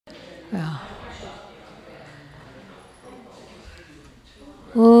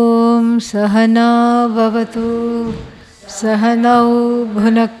सहना भवतु सहनौ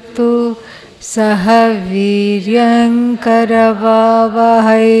भुनक्तु सह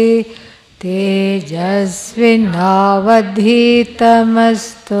वीर्यङ्करवावहै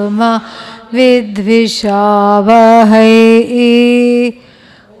तेजस्विनावधीतमस्तु मा विद्विषावहै।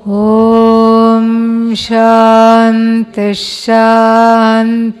 ॐ शान्ति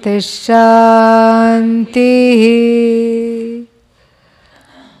शान्ति शान्तिः।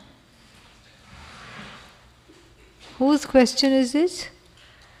 Whose question is this?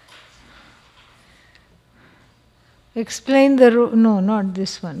 Explain the no, not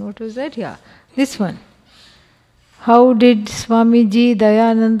this one. What was that? Yeah, this one. How did Swamiji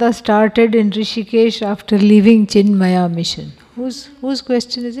Dayananda started in Rishikesh after leaving Chinmaya mission? Whose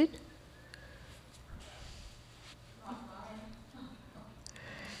question is it?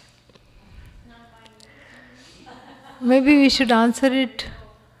 Maybe we should answer it.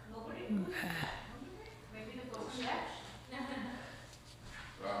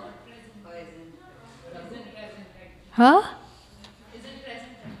 Huh?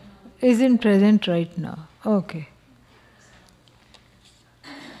 Isn't present right now. Okay.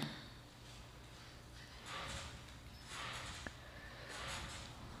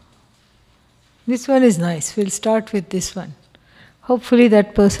 This one is nice. We'll start with this one. Hopefully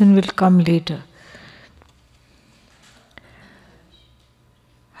that person will come later.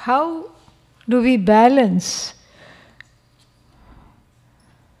 How do we balance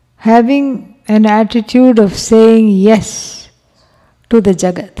having an attitude of saying yes to the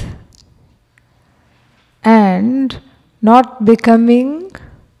Jagat and not becoming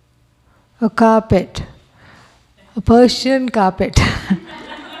a carpet, a Persian carpet,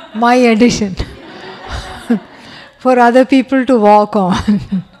 my addition, for other people to walk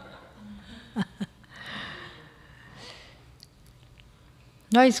on?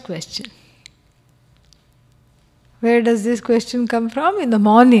 Nice question. Where does this question come from? In the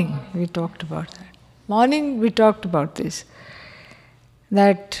morning we talked about that. Morning we talked about this.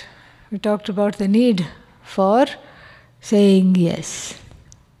 That we talked about the need for saying yes.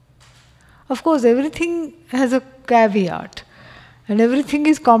 Of course, everything has a caveat and everything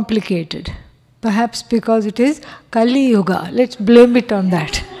is complicated. Perhaps because it is Kali Yuga. Let's blame it on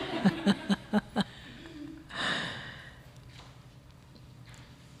that.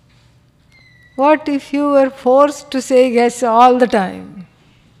 What if you were forced to say yes all the time?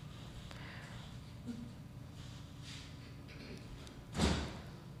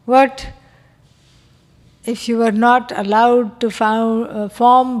 What if you were not allowed to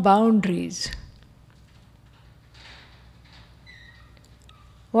form boundaries?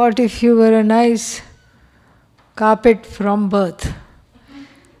 What if you were a nice carpet from birth?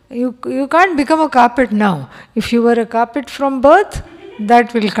 You can't become a carpet now. If you were a carpet from birth,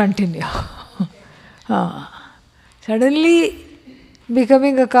 that will continue. Suddenly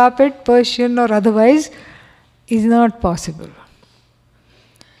becoming a carpet, Persian or otherwise, is not possible.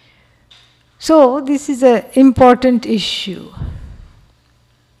 So this is an important issue.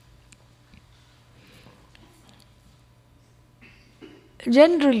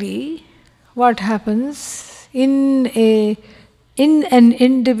 Generally, what happens in an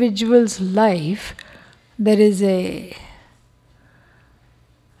individual's life, there is a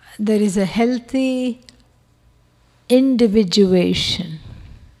healthy individuation.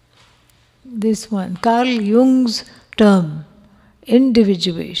 This one, Carl Jung's term,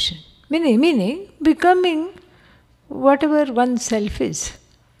 individuation. Meaning becoming whatever oneself is.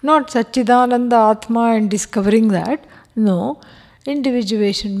 Not Satchidananda Atma and discovering that. No,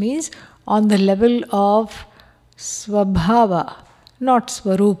 individuation means on the level of Svabhava, not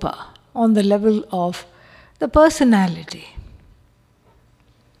Swarupa, on the level of the personality.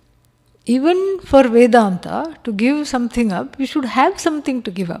 Even for Vedanta, to give something up, you should have something to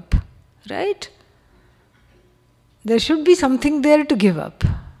give up, right? There should be something there to give up.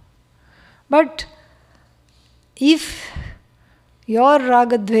 But if your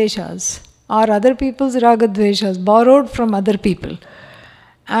ragadveshas or other people's ragadveshas borrowed from other people,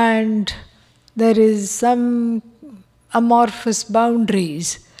 and there is some amorphous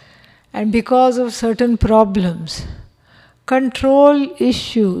boundaries, and because of certain problems, control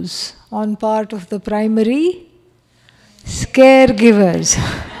issues on part of the primary caregivers.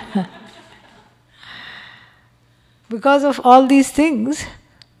 Because of all these things,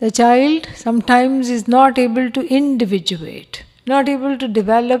 the child sometimes is not able to individuate, not able to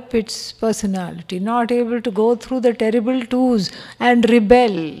develop its personality, not able to go through the terrible twos and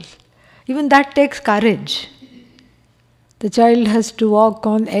rebel. Even that takes courage. The child has to walk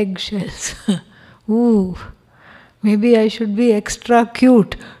on eggshells. Ooh, Maybe I should be extra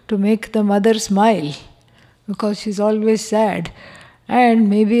cute to make the mother smile because she's always sad. And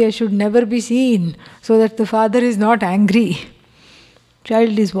maybe I should never be seen so that the father is not angry.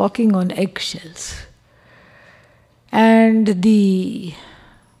 Child is walking on eggshells. And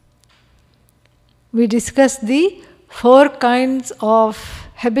we discussed the 4 kinds of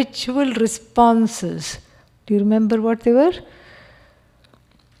habitual responses. Do you remember what they were?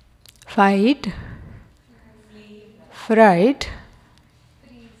 Fight, fright,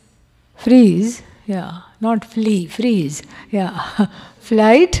 freeze, yeah, not flee, freeze, yeah.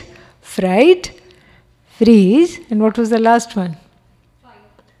 Flight, fright, freeze, and what was the last one?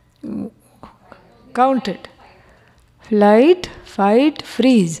 Count it. Flight, fight,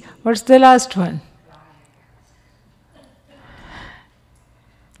 freeze. What's the last one?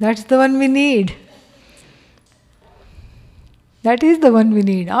 That's the one we need. That is the one we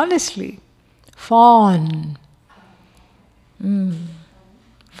need, honestly. Fawn.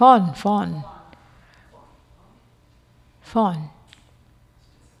 Fawn, fawn. Fawn.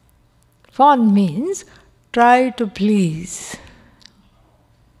 Fawn means try to please.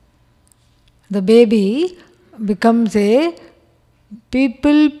 The baby becomes a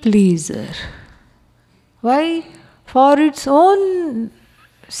people pleaser. Why? For its own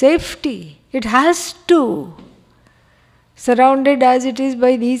safety. It has to. Surrounded as it is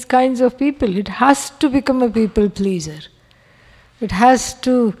by these kinds of people, it has to become a people pleaser. It has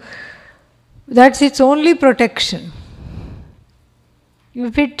to. That's its only protection.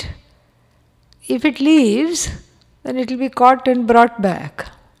 If it leaves, then it will be caught and brought back.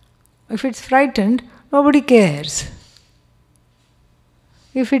 If it's frightened, nobody cares.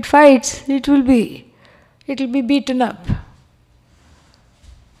 If it fights, it will be beaten up.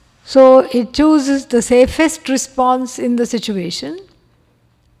 So it chooses the safest response in the situation,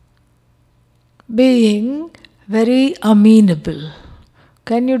 being very amenable.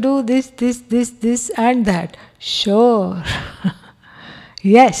 Can you do this and that? Sure.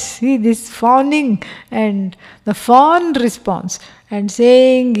 Yes, see this fawning and the fawn response and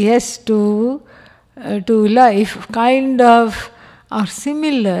saying yes to life kind of are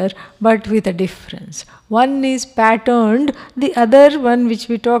similar but with a difference. One is patterned, the other one which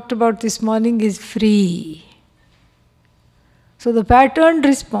we talked about this morning is free. So the patterned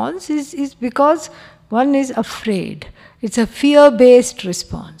response is because one is afraid. It's a fear-based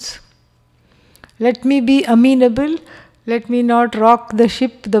response. Let me be amenable, let me not rock the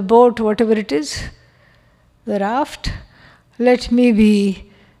ship, the boat, whatever it is, the raft. Let me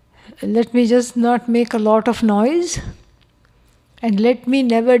just not make a lot of noise. And let me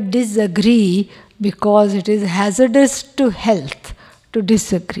never disagree because it is hazardous to health to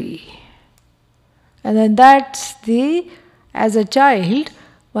disagree. And then as a child,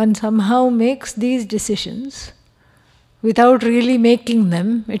 one somehow makes these decisions without really making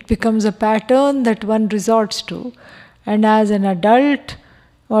them. It becomes a pattern that one resorts to. And as an adult,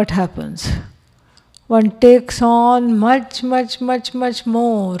 what happens? One takes on much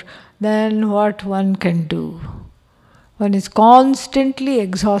more than what one can do. One is constantly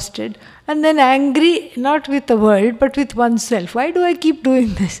exhausted and then angry, not with the world, but with oneself. Why do I keep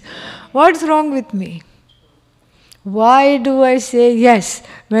doing this? What's wrong with me? Why do I say yes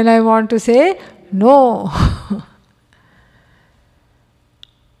when I want to say no?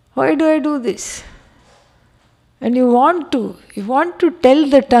 Why do I do this? And you want to tell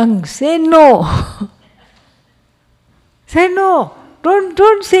the tongue, say no. Say no.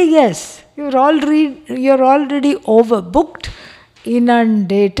 Don't say yes. You're already overbooked,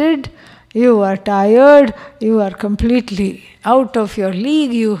 inundated, you are tired, you are completely out of your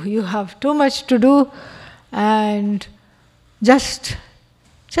league, you have too much to do, and just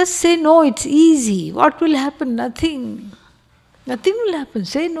say no, it's easy. What will happen? Nothing. Nothing will happen.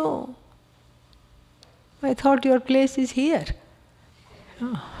 Say no. I thought your place is here.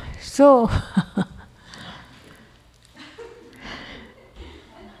 So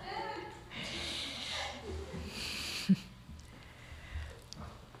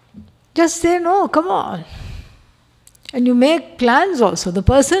just say no, come on. And you make plans also. The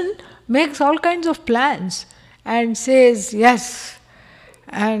person makes all kinds of plans and says, yes,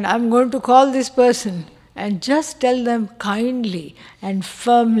 and I'm going to call this person, and just tell them kindly and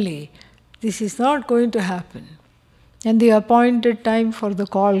firmly, this is not going to happen. And the appointed time for the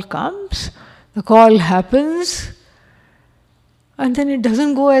call comes, the call happens, and then it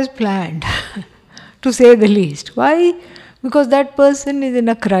doesn't go as planned, to say the least. Why? Because that person is in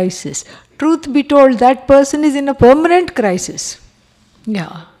a crisis. Truth be told, that person is in a permanent crisis.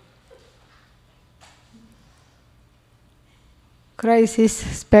 Yeah.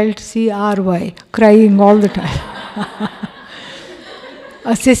 Crisis spelled C-R-Y, crying all the time.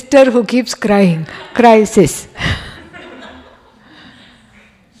 A sister who keeps crying. Crisis.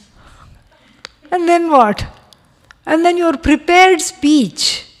 And then what? And then your prepared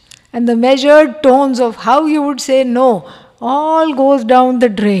speech and the measured tones of how you would say no, all goes down the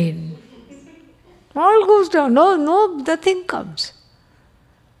drain. All goes down. No, nothing comes.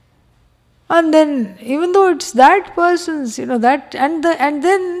 And then, even though it's that person's, that, and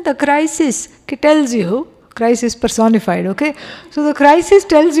then the crisis tells you, crisis personified, okay? So the crisis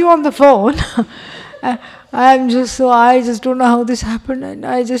tells you on the phone, I just don't know how this happened, and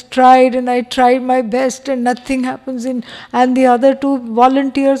I just tried and I tried my best and nothing happens and the other two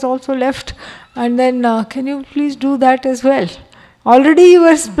volunteers also left, and then can you please do that as well? Already you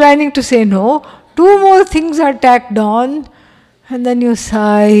were planning to say no, two more things are tacked on, and then you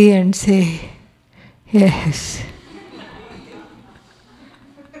sigh and say, yes.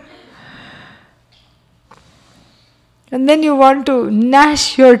 And then you want to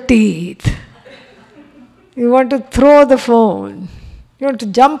gnash your teeth. You want to throw the phone. You want to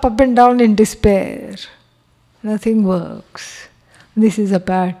jump up and down in despair. Nothing works. This is a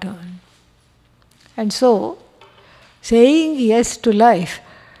pattern. And so, saying yes to life,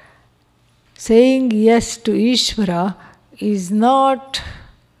 saying yes to Ishvara is not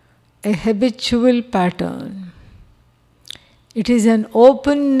a habitual pattern. It is an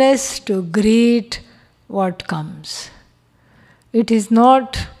openness to greet what comes. It is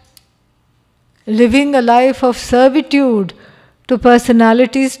not living a life of servitude to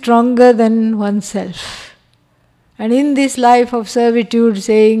personalities stronger than oneself. And in this life of servitude,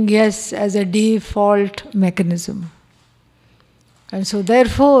 saying yes as a default mechanism. And so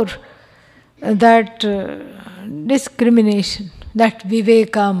therefore, that discrimination, that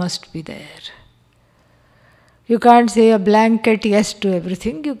viveka must be there. You can't say a blanket yes to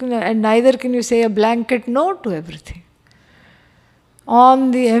everything, and neither can you say a blanket no to everything.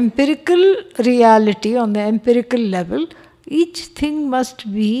 On the empirical reality, on the empirical level, each thing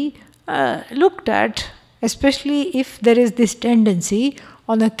must be looked at, especially if there is this tendency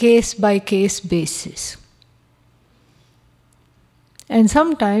on a case-by-case basis. And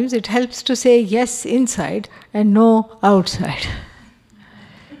sometimes it helps to say yes inside and no outside.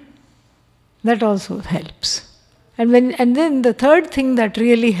 That also helps. And then the third thing that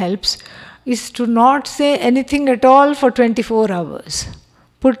really helps is to not say anything at all for 24 hours.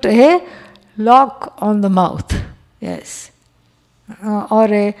 Put a lock on the mouth, yes,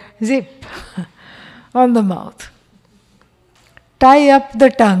 or a zip on the mouth. Tie up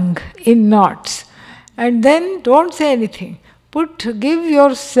the tongue in knots, and then don't say anything. Give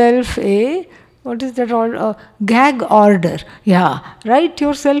yourself a, what is that called? A gag order. Yeah, write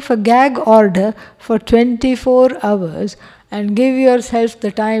yourself a gag order for 24 hours and give yourself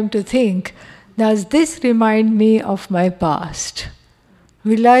the time to think, does this remind me of my past?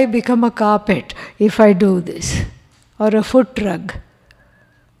 Will I become a carpet if I do this? Or a foot rug?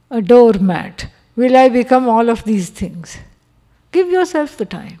 A doormat? Will I become all of these things? Give yourself the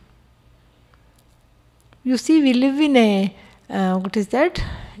time. You see, we live in a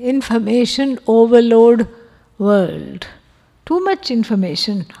information overload world. Too much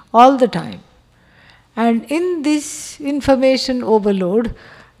information all the time. And in this information overload,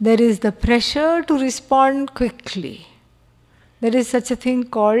 there is the pressure to respond quickly. There is such a thing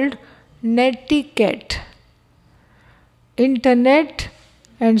called netiquette. Internet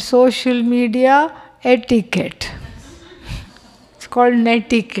and social media etiquette. It's called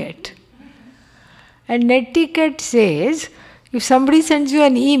netiquette. And netiquette says, if somebody sends you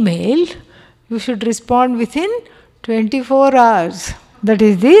an email, you should respond within 24 hours. That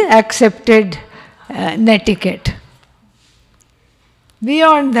is the accepted netiquette.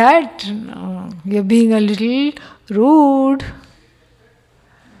 Beyond that, you're being a little rude.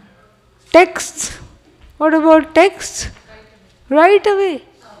 Texts. What about texts? Right away.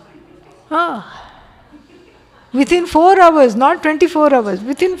 Within 4 hours, not 24 hours,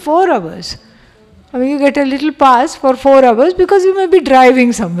 within 4 hours. I mean, you get a little pass for 4 hours because you may be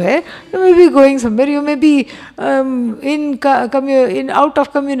driving somewhere, you may be going somewhere, you may be out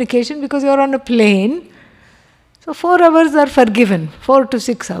of communication because you are on a plane. So 4 hours are forgiven, 4 to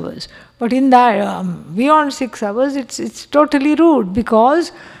 6 hours. But in that, beyond 6 hours, it's totally rude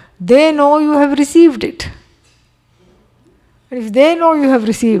because they know you have received it. And if they know you have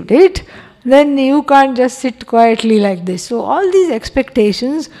received it, then you can't just sit quietly like this. So all these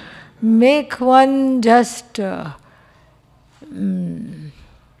expectations make one just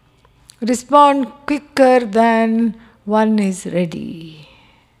respond quicker than one is ready.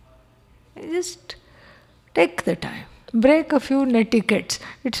 Just take the time. Break a few netiquettes.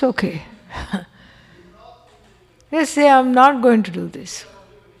 It's okay. Just say, I'm not going to do this.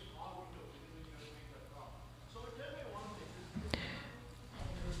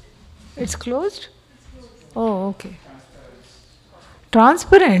 It's closed? Oh, okay.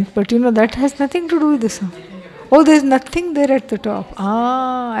 Transparent, but that has nothing to do with the sound. Oh, there's nothing there at the top.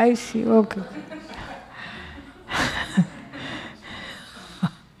 Ah, I see. Okay.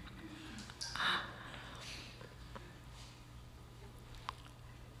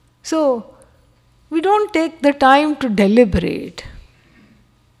 So, we don't take the time to deliberate.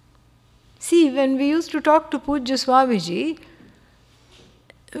 See, when we used to talk to Pujya Swamiji,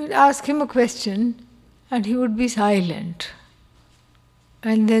 we would ask him a question and he would be silent.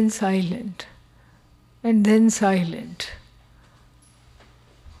 And then silent. And then silent.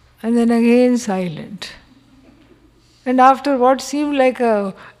 And then again silent. And after what seemed like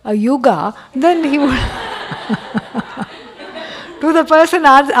a yuga, then he would to the person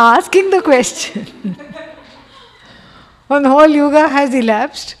asking the question. One whole yuga has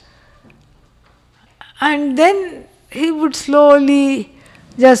elapsed. And then he would slowly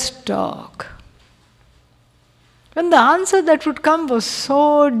just talk. And the answer that would come was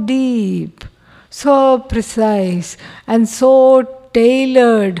so deep, so precise, and so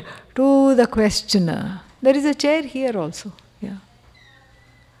tailored to the questioner. There is a chair here also. Yeah.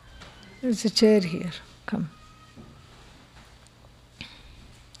 There is a chair here. Come.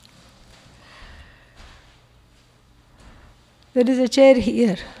 There is a chair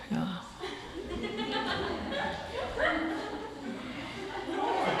here. Yeah.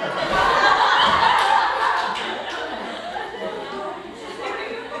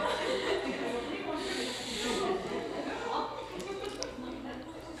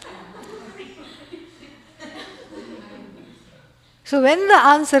 So when the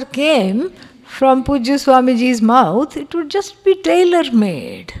answer came from Pujya Swamiji's mouth, it would just be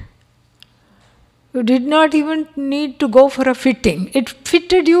tailor-made. You did not even need to go for a fitting. It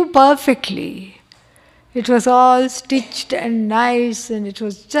fitted you perfectly. It was all stitched and nice, and it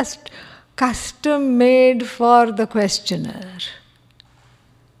was just custom-made for the questioner.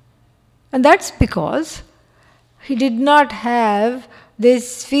 And that's because he did not have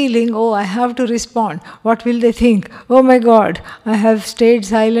this feeling, oh, I have to respond. What will they think? Oh my God, I have stayed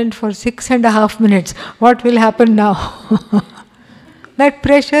silent for 6.5 minutes. What will happen now? That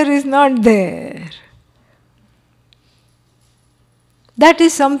pressure is not there. That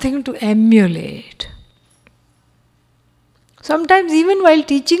is something to emulate. Sometimes even while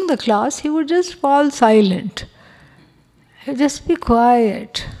teaching the class, he would just fall silent. He would just be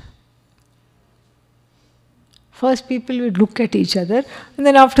quiet. First people would look at each other, and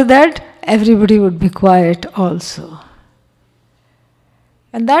then after that, everybody would be quiet also.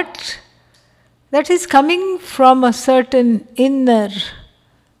 And that is coming from a certain inner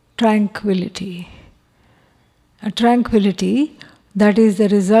tranquility. A tranquility that is the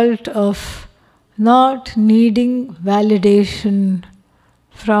result of not needing validation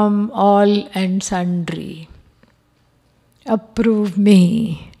from all and sundry. Approve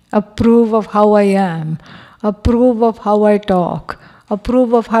me, approve of how I am, approve of how I talk,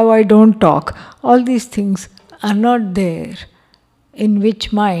 approve of how I don't talk. All these things are not there. In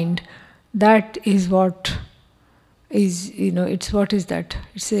which mind, that is what is, it's what is that?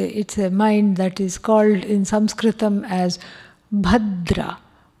 It's a mind that is called in Sanskritam as Bhadra,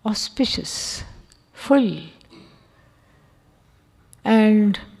 auspicious, full.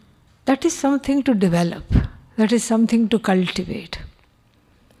 And that is something to develop. That is something to cultivate.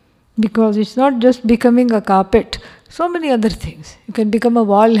 Because it's not just becoming a carpet, so many other things. You can become a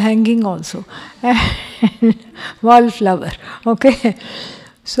wall hanging also, and wallflower, okay?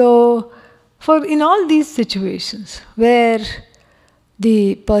 So, in all these situations where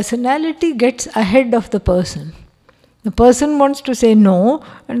the personality gets ahead of the person wants to say no,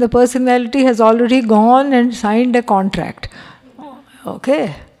 and the personality has already gone and signed a contract.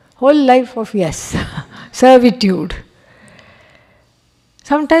 Okay? Whole life of yes, servitude.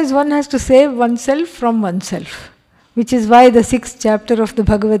 Sometimes one has to save oneself from oneself, which is why the 6th chapter of the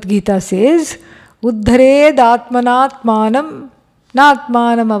Bhagavad Gita says, Uddhared atmanatmanam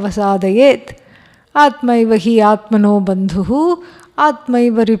natmanam avasadayet atmaiva hi atmano bandhuhu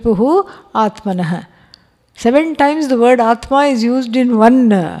atmaiva ripuhu atmanah. 7 times the word Atma is used in one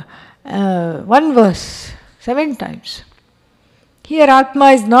verse. 7 times. Here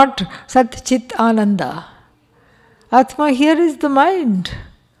Atma is not Sat Chit Ananda. Atma here is the mind,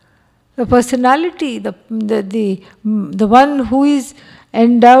 the personality, the one who is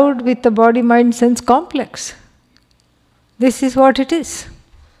endowed with the body-mind sense complex. This is what it is.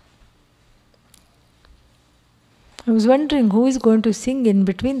 I was wondering who is going to sing in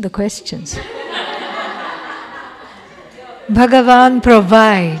between the questions. Bhagavan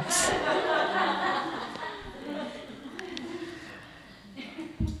provides.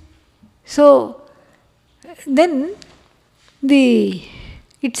 So, then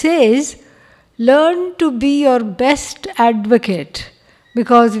it says, learn to be your best advocate,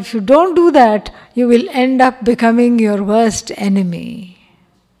 because if you don't do that, you will end up becoming your worst enemy.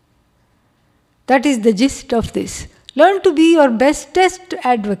 That is the gist of this. Learn to be your bestest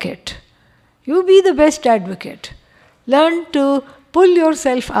advocate. You be the best advocate. Learn to pull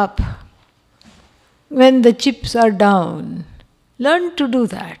yourself up when the chips are down. Learn to do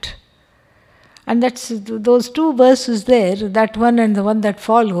that. And that's those two verses there, that one and the one that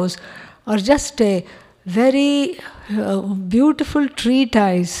follows, are just a very beautiful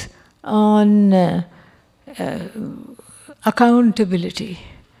treatise on accountability,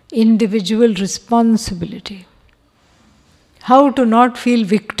 individual responsibility. How to not feel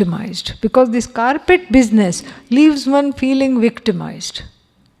victimized, because this carpet business leaves one feeling victimized.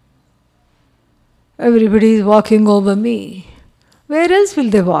 Everybody is walking over me. Where else will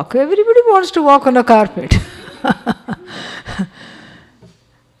they walk? Everybody wants to walk on a carpet.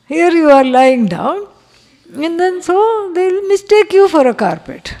 Here you are lying down, and then so they will mistake you for a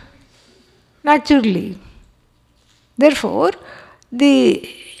carpet. Naturally. Therefore,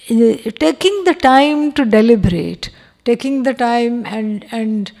 taking the time to deliberate, taking the time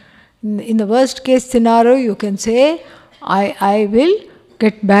and in the worst case scenario, you can say, I will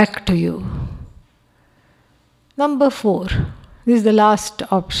get back to you. Number 4. This is the last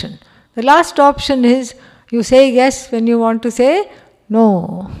option. The last option is you say yes when you want to say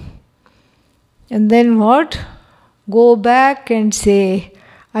no. And then what? Go back and say,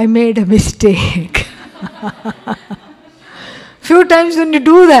 I made a mistake. Few times when you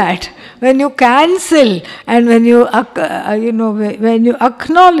do that, when you cancel and when you when you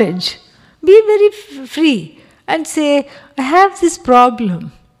acknowledge, be very free and say, I have this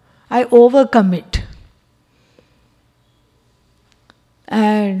problem. I overcome it.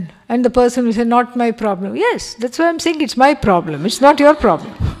 And the person will say, not my problem. Yes, that's why I'm saying it's my problem. It's not your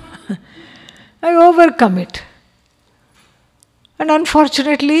problem. I overcome it. And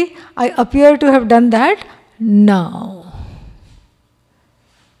unfortunately, I appear to have done that now.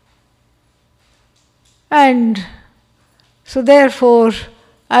 And so therefore,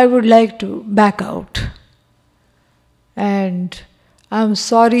 I would like to back out. And I'm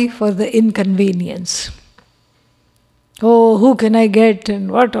sorry for the inconvenience. Oh, who can I get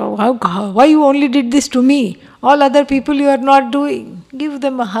and what? Why you only did this to me? All other people you are not doing. Give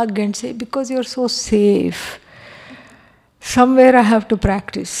them a hug and say, because you are so safe. Somewhere I have to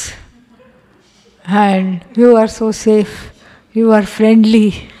practice. And you are so safe. You are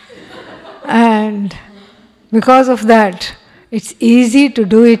friendly. And because of that, it's easy to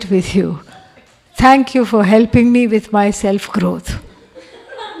do it with you. Thank you for helping me with my self-growth.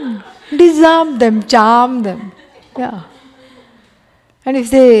 Disarm them, charm them. Yeah. And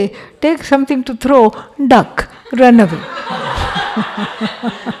if they take something to throw, duck, run away.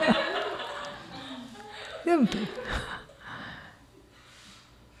 Simple.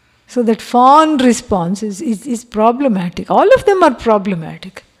 So that fond response is problematic. All of them are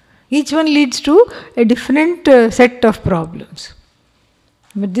problematic. Each one leads to a different set of problems.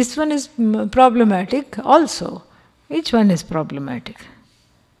 But this one is problematic also. Each one is problematic.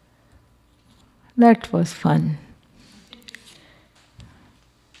 That was fun.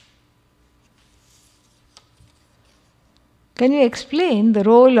 Can you explain the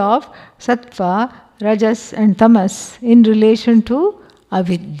role of sattva, rajas and tamas in relation to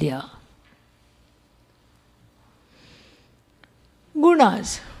avidya?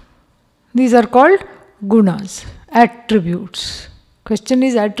 Gunas. These are called gunas, attributes. Question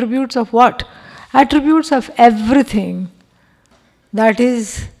is, attributes of what? Attributes of everything that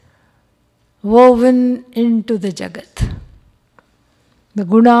is woven into the Jagat. The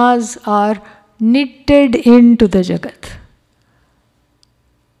gunas are knitted into the Jagat.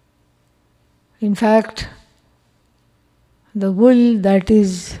 In fact, the wool that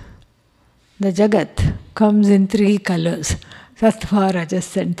is the Jagat comes in 3 colors, sattva,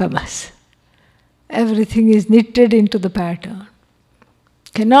 rajas and tamas. Everything is knitted into the pattern.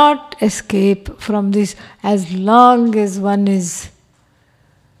 Cannot escape from this as long as one is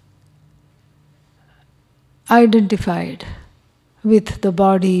identified with the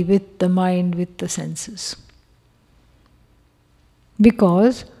body, with the mind, with the senses.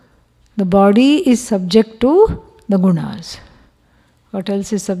 Because the body is subject to the gunas. What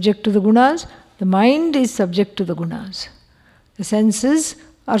else is subject to the gunas? The mind is subject to the gunas. The senses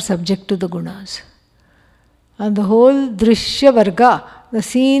are subject to the gunas. And the whole drishya varga, the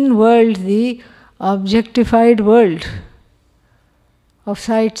seen world, the objectified world, of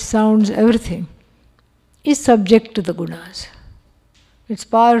sight, sounds, everything, is subject to the gunas. It's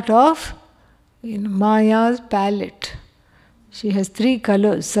part of Maya's palette. She has 3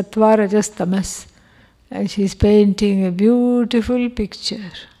 colors, sattva, rajas, tamas. And she's painting a beautiful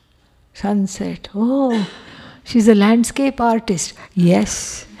picture. Sunset. Oh, she's a landscape artist.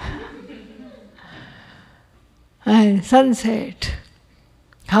 Yes. And sunset.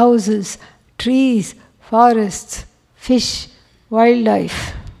 Houses, trees, forests, fish,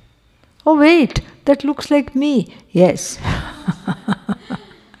 wildlife. Oh wait, that looks like me. Yes.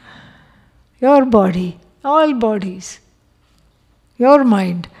 Your body, all bodies. Your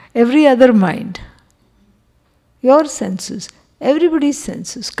mind, every other mind. Your senses, everybody's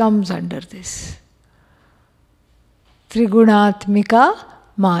senses comes under this. Trigunatmika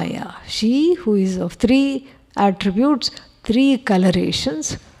Maya. She who is of 3 attributes, 3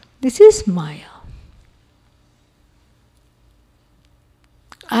 colorations. This is Maya.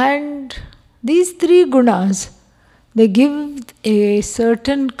 And these 3 gunas, they give a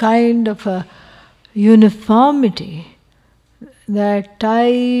certain kind of a uniformity that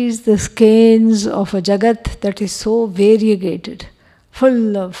ties the skeins of a jagat that is so variegated,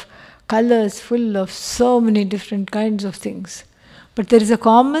 full of colors, full of so many different kinds of things. But there is a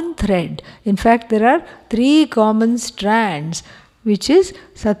common thread. In fact, there are 3 common strands, which is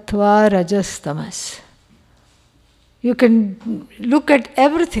sattva, rajas, tamas. You can look at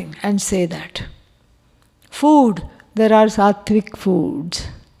everything and say that. Food, there are sattvic foods.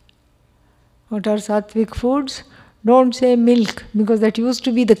 What are sattvic foods? Don't say milk, because that used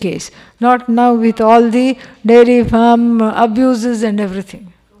to be the case. Not now with all the dairy farm abuses and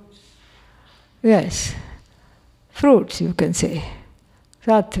everything. Yes. Fruits, you can say.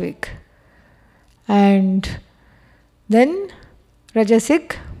 Sattvic. And then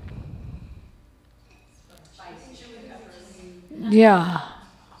Rajasic. Yeah.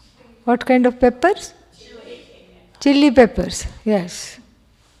 What kind of peppers? Chili peppers, yes.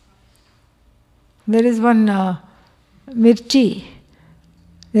 There is one mirchi.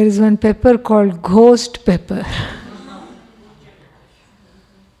 There is one pepper called ghost pepper.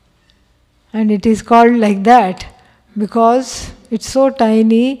 And it is called like that because it's so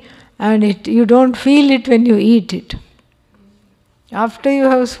tiny and you don't feel it when you eat it. After you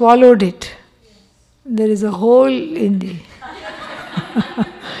have swallowed it, there is a hole in the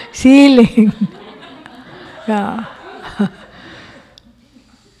ceiling. Yeah.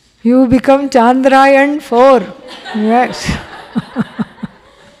 You become Chandrayaan 4. Yes.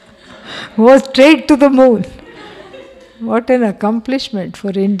 Go straight to the moon. What an accomplishment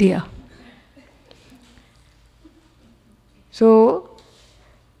for India. So,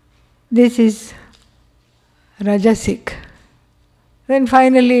 this is Rajasic. Then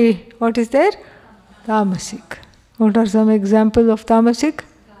finally, what is there? Tamasic. What are some examples of Tamasic?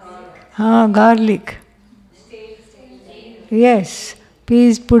 Garlic. Yes.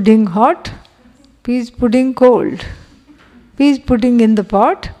 Peas pudding hot, peas pudding cold. Peas pudding in the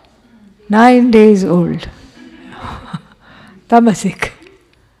pot, 9 days old. Tamasic.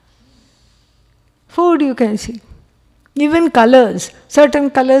 Food you can see. Even colors, certain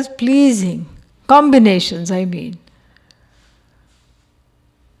colors pleasing. Combinations, I mean.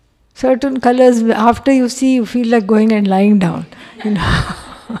 Certain colors, after you see, you feel like going and lying down.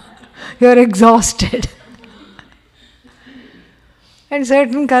 You're exhausted. And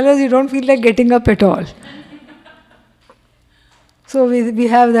certain colors you don't feel like getting up at all. So we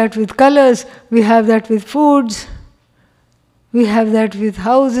have that with colors, we have that with foods, we have that with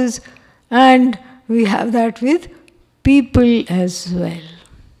houses, and we have that with people as well.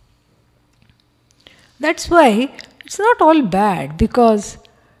 That's why it's not all bad, because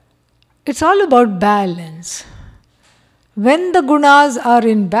it's all about balance. When the gunas are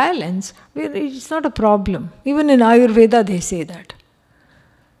in balance, it's not a problem. Even in Ayurveda they say that.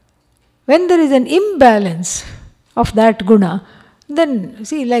 When there is an imbalance of that guna, then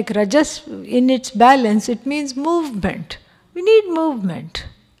see, like Rajas in its balance, it means movement. We need movement.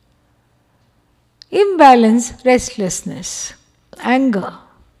 Imbalance, restlessness, anger.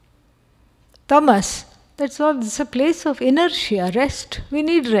 Tamas, that's all. It's a place of inertia, rest. We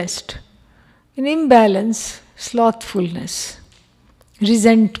need rest. In imbalance, slothfulness,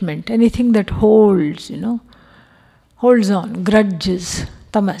 resentment, anything that holds, holds on, grudges,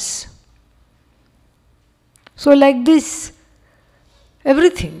 tamas. So like this,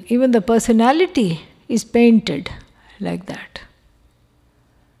 everything, even the personality is painted like that.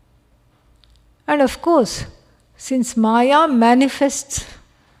 And of course, since Maya manifests,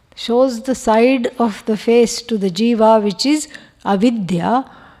 shows the side of the face to the jiva, which is avidya,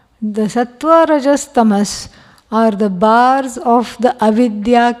 the sattva, rajas, tamas are the bars of the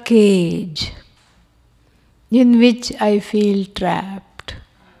avidya cage in which I feel trapped.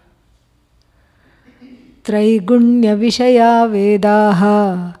 Traigunya vishaya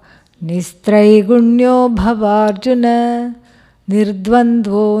vedaha nistraigunyo bhavarjuna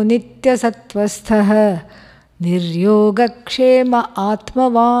nirdvandvo nitya sattvasthaha niryogakshema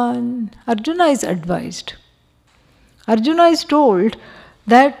atmavan. Arjuna is advised. Arjuna is told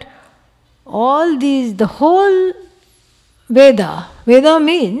that all these, the whole Veda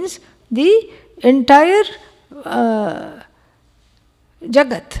means the entire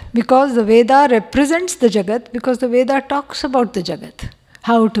Jagat, because the Veda represents the Jagat, because the Veda talks about the Jagat.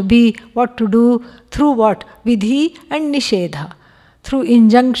 How to be, what to do, through what? Vidhi and Nishedha. Through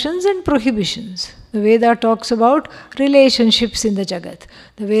injunctions and prohibitions. The Veda talks about relationships in the Jagat.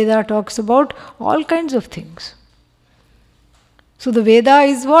 The Veda talks about all kinds of things. So the Veda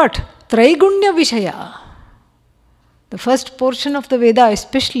is what? Traigunya Vishaya. The first portion of the Veda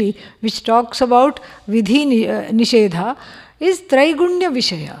especially, which talks about Vidhi Nishedha, is Traigunya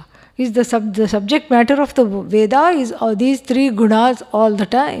Vishaya. Is the subject matter of the Veda is these three gunas all the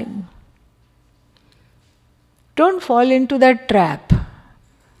time. Don't fall into that trap,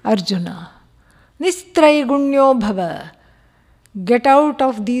 Arjuna. Nistraigunyo bhava. Get out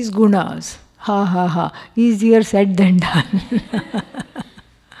of these gunas. Ha ha ha. Easier said than done.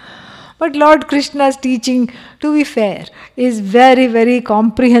 But Lord Krishna's teaching, to be fair, is very, very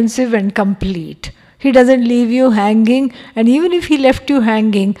comprehensive and complete. He doesn't leave you hanging, and even if he left you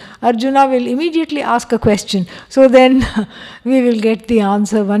hanging, Arjuna will immediately ask a question. So then we will get the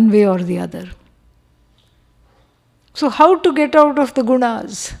answer one way or the other. So how to get out of the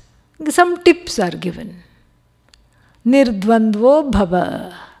gunas? Some tips are given. Nirdvandvo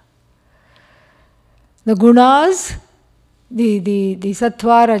bhava. The gunas, the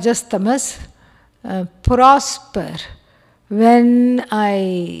sattva, rajas, tamas, prosper when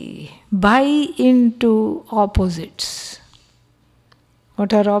I buy into opposites.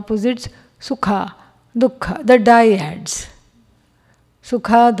 What are opposites? Sukha, dukkha, the dyads.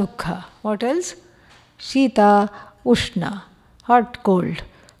 Sukha, dukkha. What else? Shita, ushna, hot, cold.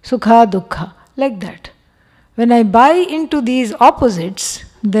 Sukha, dukkha, like that. When I buy into these opposites,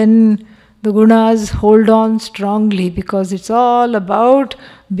 then the gunas hold on strongly, because it's all about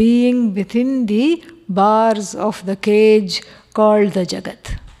being within the bars of the cage called the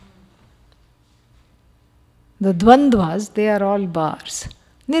Jagat. The dvandvas, they are all bars.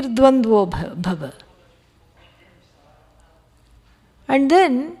 Nirdvandvo bhava. And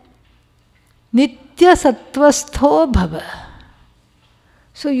then, nitya sattvastho bhava.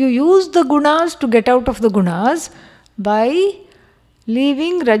 So you use the gunas to get out of the gunas by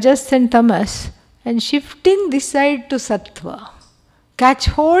leaving rajas and tamas and shifting this side to sattva. Catch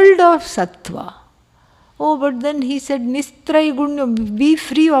hold of sattva. Oh, but then he said, Nistrai gunya, be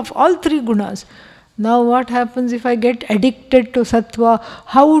free of all three gunas. Now what happens if I get addicted to sattva?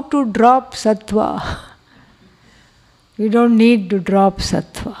 How to drop sattva? You don't need to drop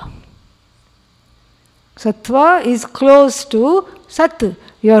sattva. Sattva is close to sat,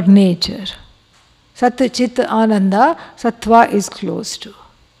 your nature. Sat, Chit, Ananda, Sattva is close to.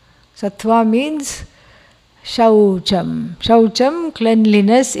 Sattva means Shaucham. Shaucham,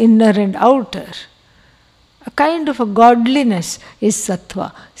 cleanliness, inner and outer. A kind of a godliness is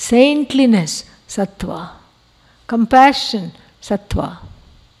Sattva. Saintliness, Sattva. Compassion, Sattva.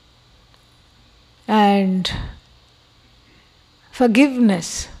 And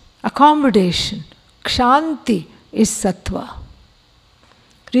forgiveness, accommodation, Kshanti is Sattva.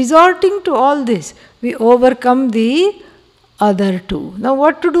 Resorting to all this, we overcome the other two. Now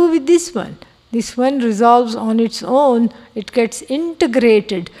what to do with this one? This one resolves on its own. It gets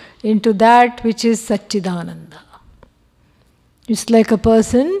integrated into that which is Satchidananda. It's like a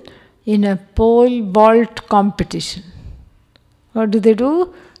person in a pole vault competition. What do?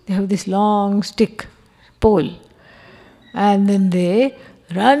 They have this long stick, pole. And then they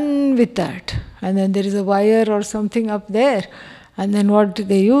run with that. And then there is a wire or something up there. And then what?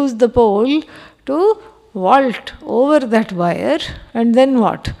 They use the pole to vault over that wire. And then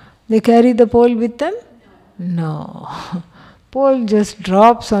what? They carry the pole with them? No. Pole just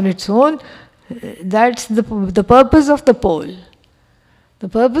drops on its own. That's the purpose of the pole. The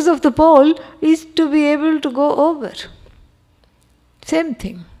purpose of the pole is to be able to go over. Same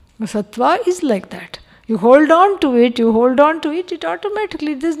thing. Sattva is like that. You hold on to it, it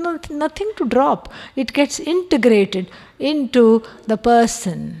automatically, there's nothing to drop. It gets integrated into the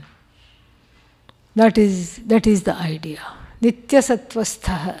person. That is the idea. Nitya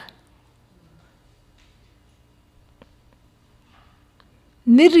sattvasthaha.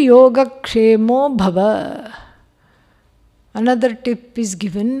 Niryogakshemo bhava. Another tip is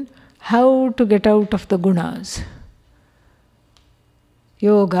given how to get out of the gunas.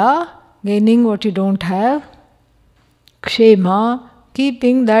 Yoga, gaining what you don't have. Kshema,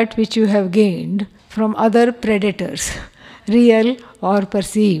 keeping that which you have gained from other predators, real or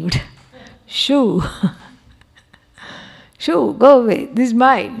perceived. Shoo. Shoo, go away. This is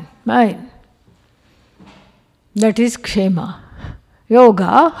mine, mine. That is kshema.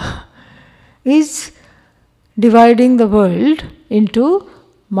 Yoga is dividing the world into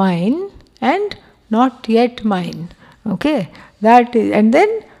mine and not yet mine. Okay? That is, and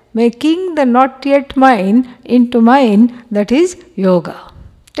then making the not yet mine into mine, that is yoga.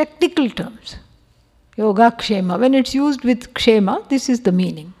 Technical terms. Yoga kshema. When it's used with kshema, this is the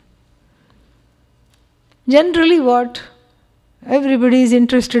meaning. Generally what? Everybody is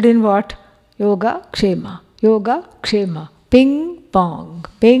interested in what? Yoga kshema. Yoga kshema. Ping pong.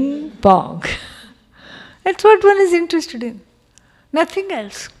 Ping pong. That's what one is interested in. Nothing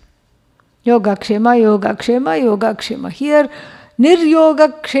else. Yoga kshema, yoga kshema, yoga kshema. Here,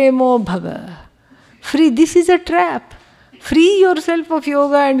 niryoga kshemo bhava. Free, this is a trap. Free yourself of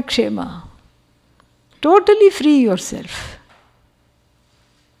yoga and kshema. Totally free yourself.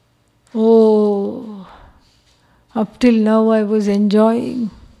 Oh, up till now I was enjoying.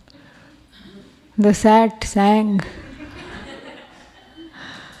 The sat sang.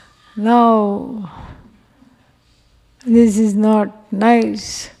 Now, this is not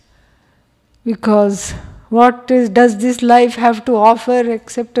nice. Because does this life have to offer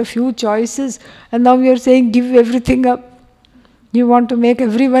except a few choices? And now you are saying give everything up. You want to make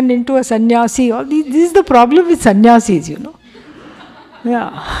everyone into a sannyasi. This is the problem with sannyasis, you know.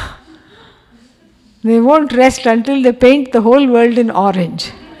 Yeah. They won't rest until they paint the whole world in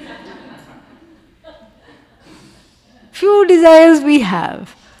orange. Few desires we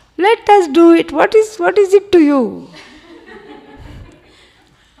have. Let us do it. What is it to you?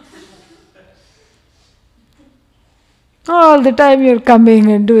 All the time you're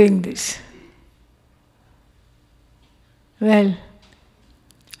coming and doing this. Well,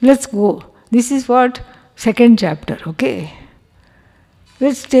 let's go. This is what? Second chapter, okay?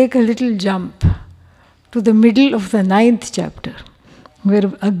 Let's take a little jump to the middle of the 9th chapter,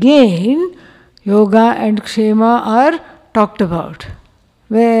 where again yoga and kshema are talked about.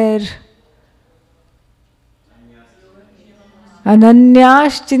 Where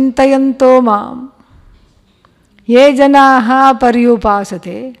ananyas chintayanto mam ye janaha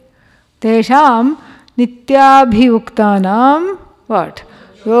paryupasate tesham nityabhiyuktanam what?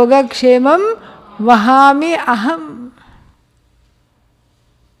 Yogakshemam vahami aham.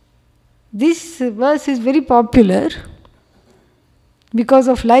 This verse is very popular because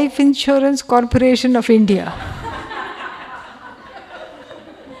of Life Insurance Corporation of India,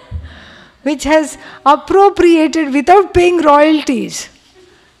 which has appropriated without paying royalties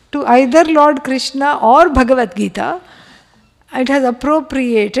to either Lord Krishna or Bhagavad Gita. It has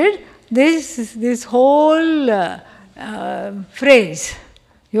appropriated this whole phrase,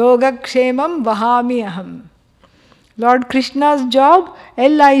 Yogakshemam vahami aham. Lord Krishna's job,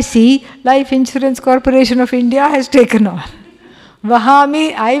 LIC, Life Insurance Corporation of India, has taken on.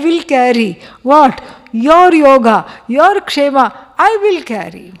 Vahami, I will carry. What? Your yoga, your kshema, I will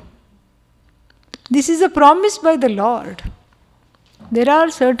carry. This is a promise by the Lord. There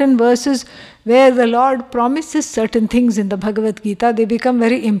are certain verses where the Lord promises certain things in the Bhagavad Gita. They become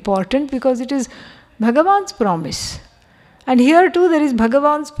very important because it is Bhagavan's promise. And here too there is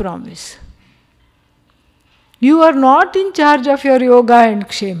Bhagavan's promise. You are not in charge of your yoga and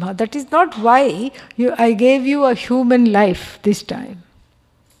kshema. That is not why I gave you a human life this time.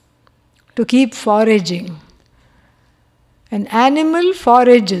 To keep foraging. An animal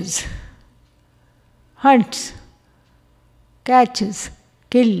forages, hunts, catches,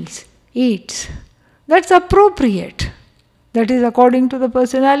 kills, eats. That's appropriate. That is according to the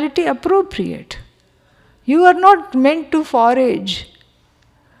personality appropriate. You are not meant to forage.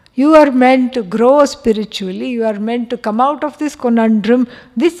 You are meant to grow spiritually. You are meant to come out of this conundrum.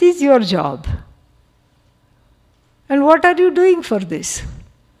 This is your job. And what are you doing for this?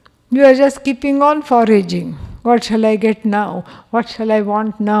 You are just keeping on foraging. What shall I get now? What shall I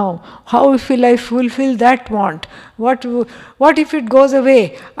want now? How will I fulfill that want? What if it goes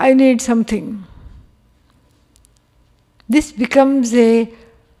away? I need something. This becomes a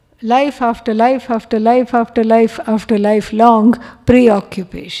life after life after life after life after life long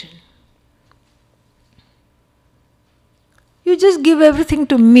preoccupation. You just give everything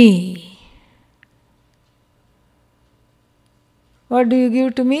to me. What do you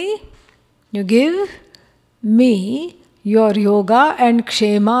give to me? You give me your yoga and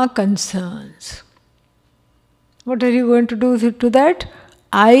kshema concerns. What are you going to do to that?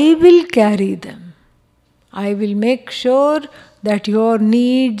 I will carry them. I will make sure that your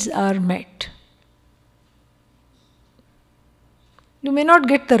needs are met. You may not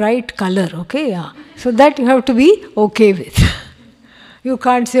get the right color, okay? Yeah. So that you have to be okay with. You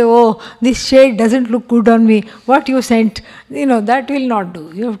can't say, oh, this shade doesn't look good on me. What you sent, that will not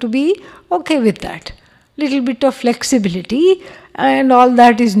do. You have to be okay with that. Little bit of flexibility and all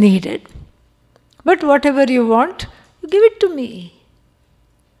that is needed. But whatever you want, you give it to me.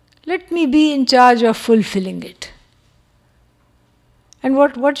 Let me be in charge of fulfilling it. And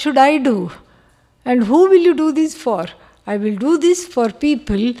what should I do? And who will you do this for? I will do this for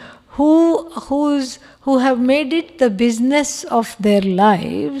people who have made it the business of their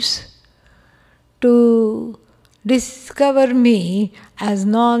lives to discover me as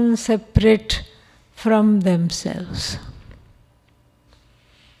non-separate from themselves.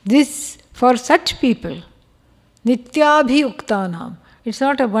 This, for such people, nityabhiyuktanam. It's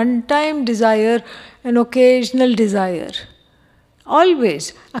not a one-time desire, an occasional desire.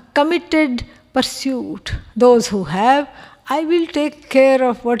 Always a committed pursuit. Those who have, I will take care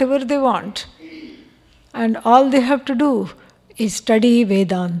of whatever they want. And all they have to do is study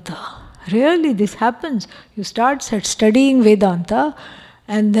Vedanta. Really, this happens. You start studying Vedanta,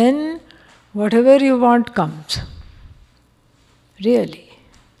 and then whatever you want comes. Really.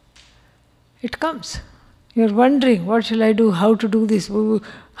 It comes. You're wondering, what shall I do? How to do this?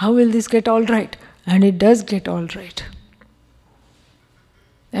 How will this get all right? And it does get all right.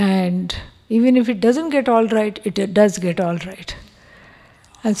 And even if it doesn't get all right, it does get all right.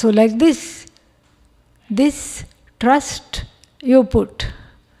 And so like this trust you put,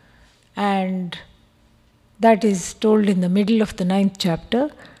 and that is told in the middle of the 9th chapter.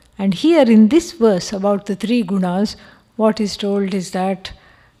 And here in this verse about the 3 gunas, what is told is that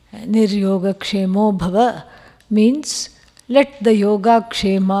Niryoga kshemo bhava means let the yoga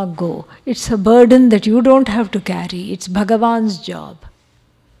kshema go. It's a burden that you don't have to carry. It's Bhagavan's job.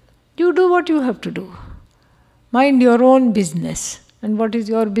 You do what you have to do. Mind your own business. And what is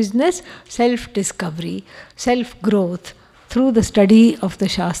your business? Self-discovery, self-growth through the study of the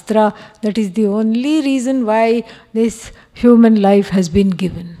Shastra. That is the only reason why this human life has been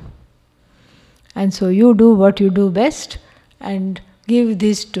given. And so you do what you do best and give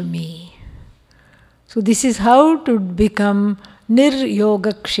this to me. So this is how to become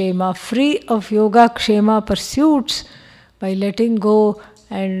nir-yoga kshema, free of yoga kshema pursuits, by letting go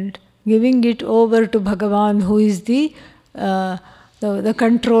and giving it over to Bhagavan, who is the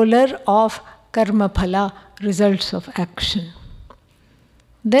controller of karma phala, results of action.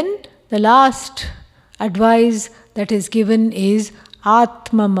 Then the last advice that is given is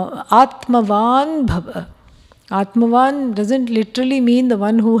atmavan bhava. Atmavan doesn't literally mean the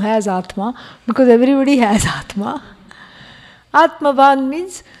one who has Atma, because everybody has Atma. Atmavan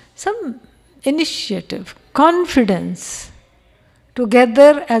means some initiative, confidence,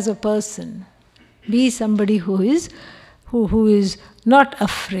 together as a person. Be somebody who is not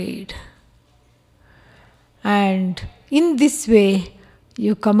afraid. And in this way,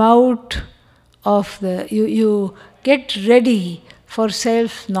 you come out of you get ready for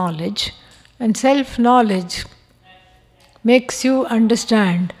self-knowledge, and self-knowledge makes you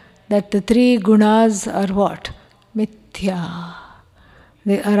understand that the 3 gunas are what? Mithya.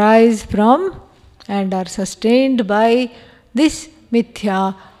 They arise from and are sustained by this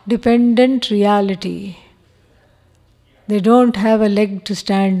mithya, dependent reality. They don't have a leg to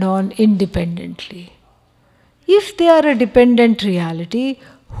stand on independently. If they are a dependent reality,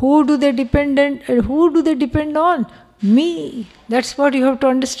 who do they depend on? Me. That's what you have to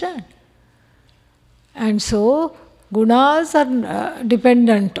understand. And so, gunas are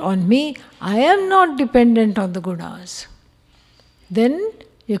dependent on me. I am not dependent on the gunas. Then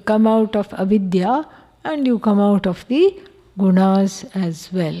you come out of avidya and you come out of the gunas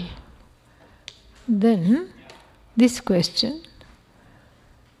as well. Then, this question,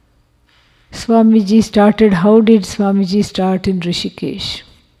 Swamiji started, how did Swamiji start in Rishikesh?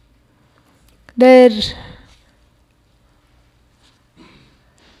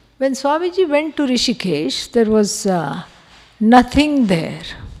 When Swamiji went to Rishikesh, there was nothing there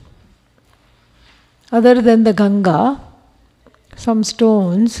other than the Ganga, some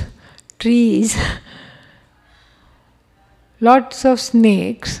stones, trees, lots of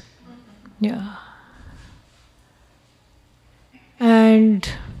snakes. Yeah. And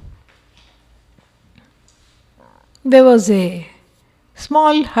there was a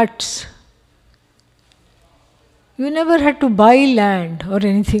small huts. You never had to buy land or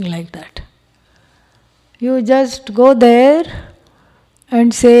anything like that. You just go there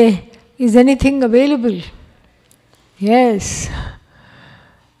and say, is anything available? Yes,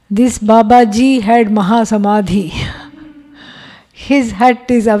 this Babaji had Mahasamadhi. His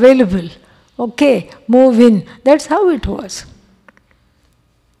hut is available. Okay, move in. That's how it was.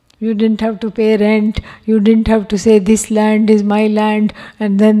 You didn't have to pay rent. You didn't have to say this land is my land,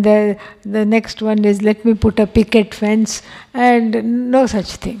 and then the next one is let me put a picket fence, and no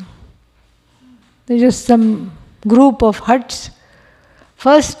such thing. There's just some group of huts.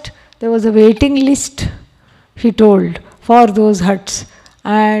 First, there was a waiting list, he told, for those huts,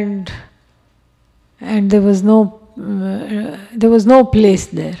 and there was no place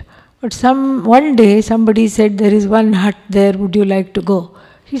there. But one day somebody said, there is one hut there, would you like to go?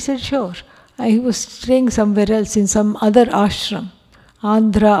 He said, sure. He was staying somewhere else in some other ashram,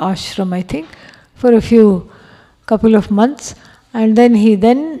 Andhra ashram, I think, for a couple of months. And then he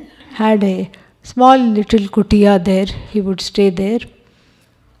had a small little kutia there. He would stay there.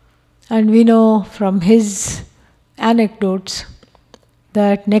 And we know from his anecdotes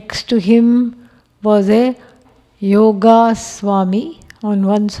that next to him was a Yoga Swami. On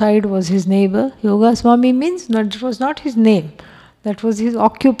one side was his neighbor. Yoga Swami means it was not his name. That was his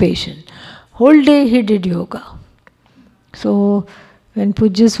occupation. Whole day he did yoga. So when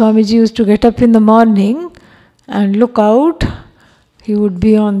Pujya Swamiji used to get up in the morning and look out, he would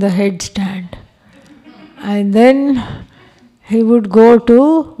be on the headstand. And then he would go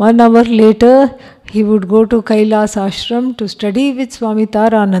to, 1 hour later, he would go to Kailas ashram to study with Swami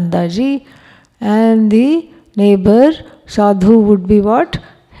Taranandaji, and the neighbor sadhu would be what?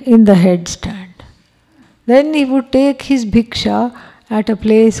 In the headstand. Then he would take his bhiksha at a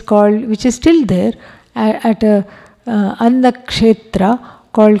place called, which is still there, at a Annakshetra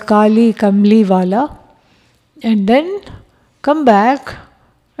called Kali Kamliwala, and then come back,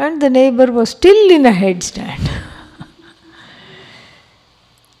 and the neighbor was still in a headstand.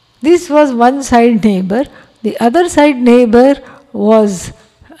 This was one side neighbor. The other side neighbor was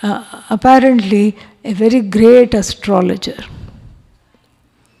apparently a very great astrologer.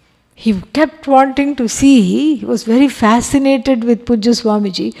 He kept wanting to see, he was very fascinated with Pujya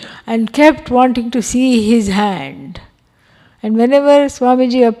Swamiji and kept wanting to see his hand. And whenever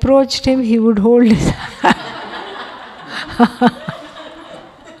Swamiji approached him, he would hold his hand.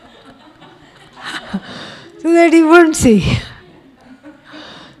 So that he wouldn't see.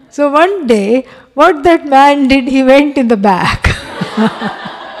 So one day, what that man did, he went in the back.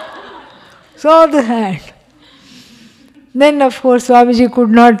 Saw the hand. Then of course Swamiji could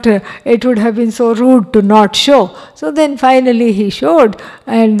not, it would have been so rude to not show. So then finally he showed,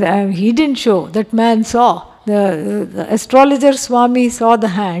 and he didn't show, that man saw. The astrologer Swami saw the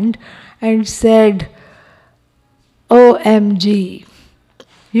hand and said, OMG,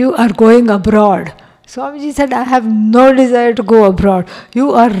 you are going abroad. Swamiji said, I have no desire to go abroad.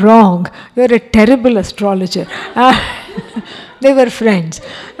 You are wrong. You are a terrible astrologer. They were friends.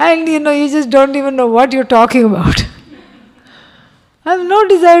 And you just don't even know what you're talking about. I have no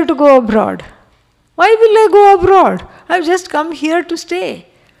desire to go abroad. Why will I go abroad? I've just come here to stay.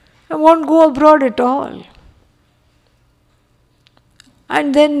 I won't go abroad at all.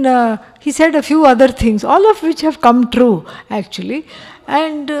 And then he said a few other things, all of which have come true actually.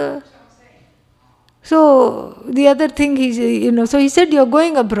 And so the other thing so he said, you're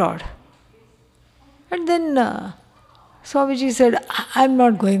going abroad. And then Swamiji said, I'm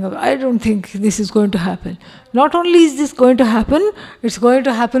not going abroad. I don't think this is going to happen. Not only is this going to happen, it's going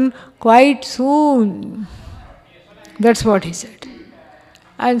to happen quite soon. That's what he said.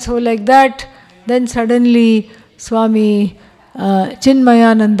 And so like that, then suddenly Swami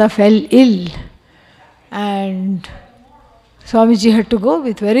Chinmayananda fell ill. And Swamiji had to go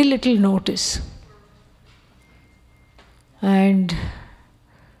with very little notice. And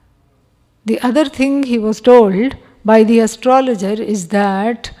the other thing he was told by the astrologer is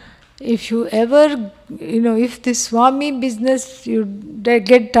that if you ever, if this Swami business you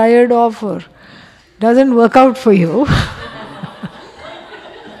get tired of or doesn't work out for you,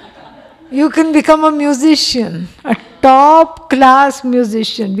 you can become a musician, a top class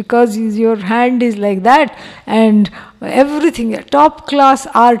musician, because your hand is like that and everything, a top class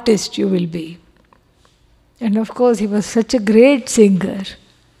artist you will be. And of course he was such a great singer.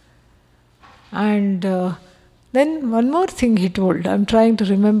 And then one more thing he told, I'm trying to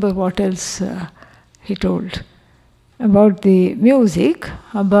remember what else he told about the music,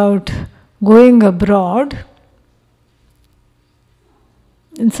 about going abroad,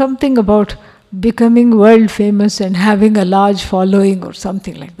 and something about becoming world famous and having a large following or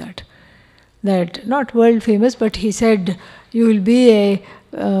something like that. That, not world famous, but he said you will be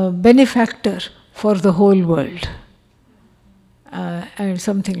a benefactor for the whole world, and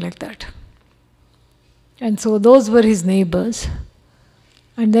something like that. And so those were his neighbors.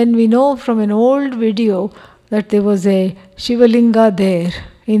 And then we know from an old video that there was a Shivalinga there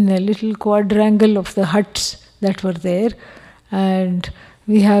in a little quadrangle of the huts that were there. And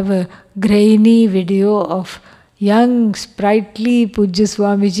we have a grainy video of young, sprightly Pujya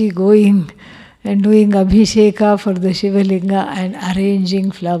Swamiji going and doing Abhisheka for the Shivalinga and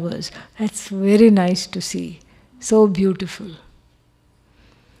arranging flowers. That's very nice to see. So beautiful.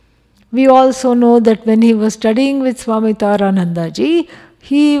 We also know that when he was studying with Swami Tarananda ji,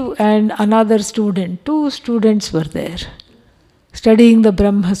 he and another student, 2 students were there, studying the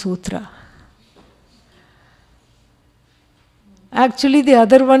Brahma Sutra. Actually, the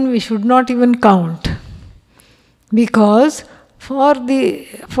other one we should not even count, because for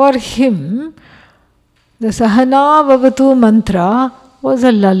him, the Sahana Vavatu mantra was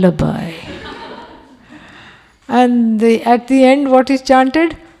a lullaby. And at the end, what is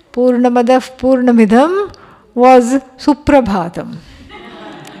chanted? Purnamadav Purnamidam was Suprabhatam.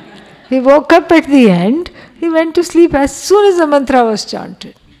 He woke up at the end, he went to sleep as soon as the mantra was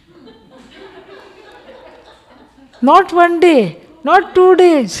chanted. Not 1 day, not 2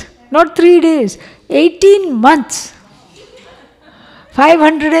 days, not 3 days, 18 months.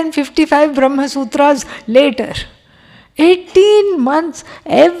 555 Brahma Sutras later. 18 months,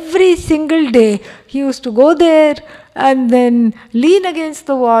 every single day, he used to go there and then lean against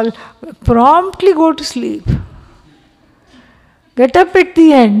the wall, promptly go to sleep. Get up at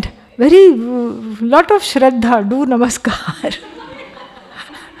the end, very lot of Shraddha, do Namaskar.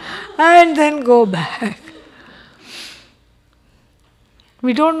 And then go back.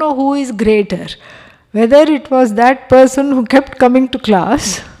 We don't know who is greater, whether it was that person who kept coming to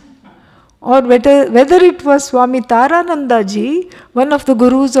class, or whether it was Swami Tarananda ji, one of the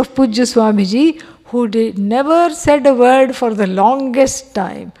gurus of Pujya Swamiji, who never said a word for the longest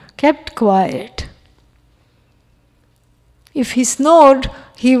time, kept quiet. If he snored,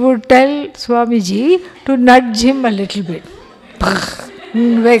 he would tell Swamiji to nudge him a little bit.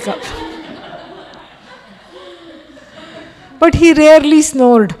 Wake up. But he rarely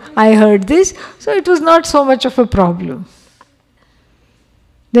snored. I heard this, so it was not so much of a problem.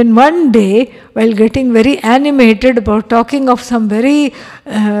 Then one day, while getting very animated about talking of some very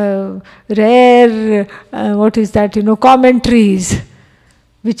rare, commentaries,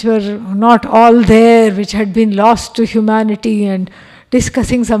 which were not all there, which had been lost to humanity, and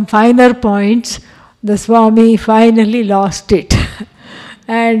discussing some finer points, the Swami finally lost it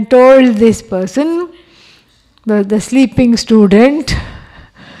and told this person, the sleeping student,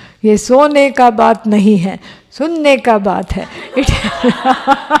 ये सोने का बात नहीं है, सुनने का बात है.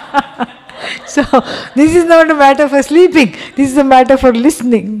 So, this is not a matter for sleeping, this is a matter for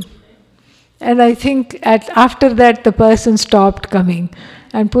listening. And I think after that the person stopped coming,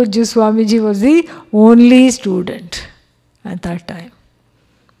 and Pujya Swamiji was the only student at that time.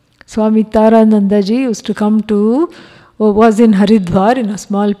 Swami Tarananda ji used to come was in Haridwar, in a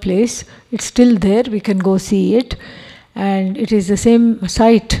small place. It's still there, we can go see it. And it is the same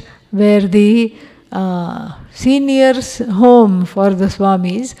site where the seniors' home for the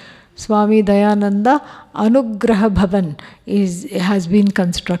Swamis, Swami Dayananda Anugraha Bhavan, has been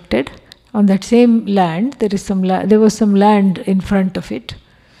constructed. On that same land, there was some land in front of it.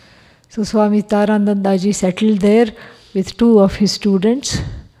 So Swami Tarananda ji settled there with 2 of his students.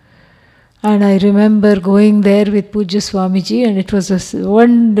 And I remember going there with Pujya Swamiji, and it was a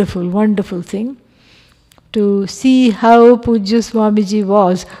wonderful, wonderful thing to see how Pujya Swamiji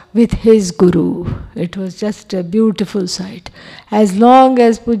was with his Guru. It was just a beautiful sight. As long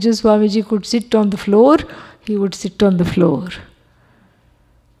as Pujya Swamiji could sit on the floor, he would sit on the floor.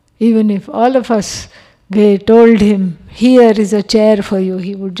 Even if all of us told him, here is a chair for you,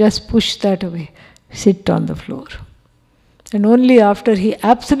 he would just push that away, sit on the floor. And only after he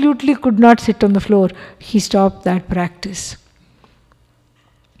absolutely could not sit on the floor, he stopped that practice.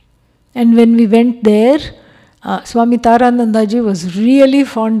 And when we went there, Swami Tarananda ji was really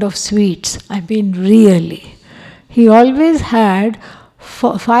fond of sweets. I mean, really. He always had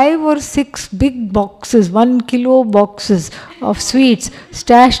 5 or 6 big boxes, 1 kilo boxes of sweets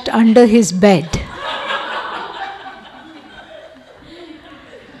stashed under his bed.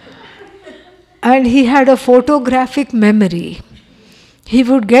 And he had a photographic memory. He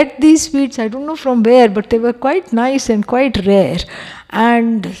would get these sweets, I don't know from where, but they were quite nice and quite rare.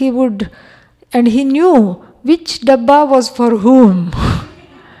 And he knew which dabba was for whom.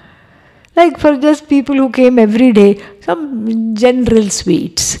 Like for just people who came every day, some general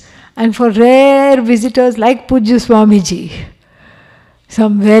sweets. And for rare visitors like Pujya Swamiji,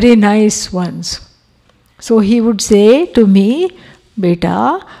 some very nice ones. So he would say to me,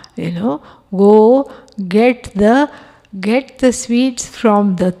 Beta, go get the sweets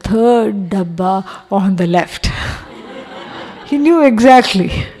from the third dabba on the left. He knew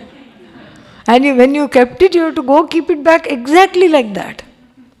exactly. And when you kept it, you have to go keep it back exactly like that.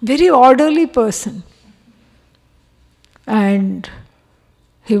 Very orderly person. And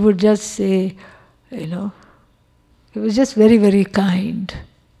he would just say, he was just very, very kind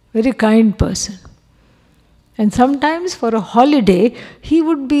person. And sometimes for a holiday,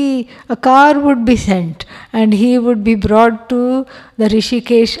 a car would be sent and he would be brought to the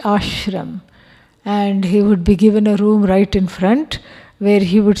Rishikesh ashram. And he would be given a room right in front where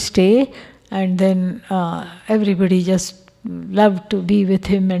he would stay, and then everybody just loved to be with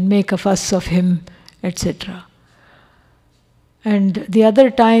him and make a fuss of him, etc. And the other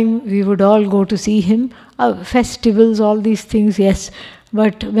time we would all go to see him, festivals, all these things, yes.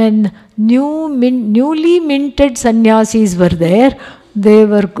 But when newly minted sannyasis were there, they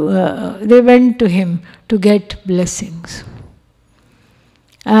went to him to get blessings.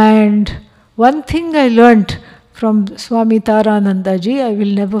 And one thing I learnt from Swami Taranandaji, I will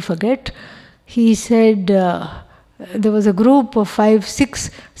never forget. He said there was a group of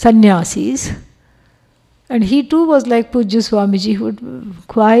 5-6 sannyasis, and he too was like Pujya Swamiji, who would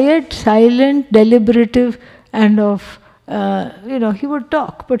quiet, silent, deliberative, and he would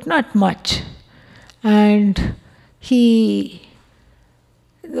talk, but not much. And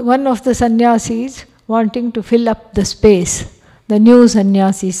one of the sannyasis, wanting to fill up the space, the new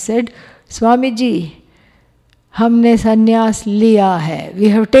sannyasi said, Swamiji, हमने sannyas liya hai. We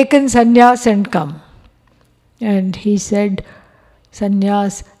have taken sannyas and come. And he said,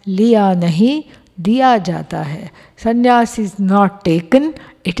 sannyas liya nahi, diya jata hai. Sannyas is not taken,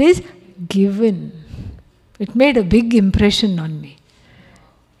 it is given. It made a big impression on me.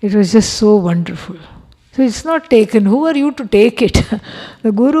 It was just so wonderful. So it's not taken. Who are you to take it?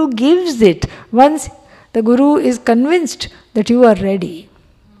 The Guru gives it once the Guru is convinced that you are ready.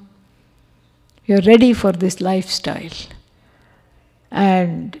 You are ready for this lifestyle.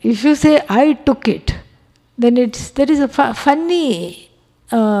 And if you say, I took it, then there is a funny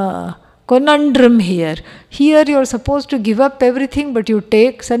conundrum here. Here you are supposed to give up everything, but you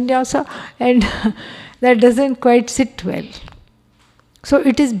take sannyasa, and that doesn't quite sit well. So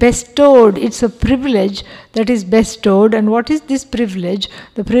it is bestowed, it's a privilege that is bestowed. And what is this privilege?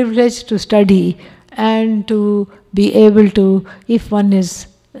 The privilege to study and to be able to, if one is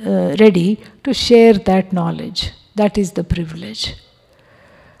ready, to share that knowledge. That is the privilege.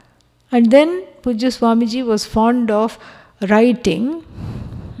 And then Pujya Swamiji was fond of writing,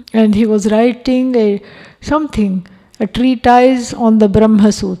 and he was writing a treatise on the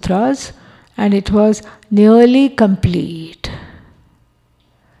Brahma Sutras, and it was nearly complete.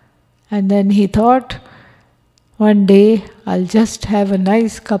 And then he thought, one day I'll just have a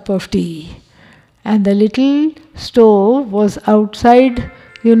nice cup of tea. And the little stove was outside,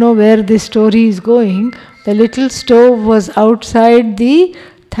 where this story is going. The little stove was outside the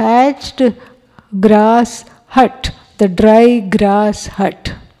thatched grass hut, the dry grass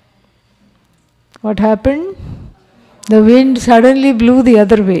hut. What happened? The wind suddenly blew the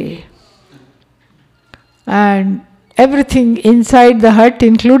other way. And everything inside the hut,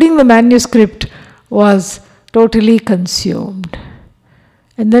 including the manuscript, was totally consumed.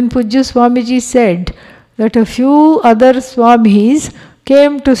 And then Pujya Swamiji said that a few other Swamis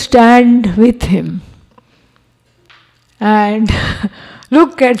came to stand with him. And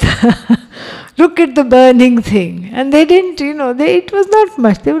look at the burning thing. And they didn't, it was not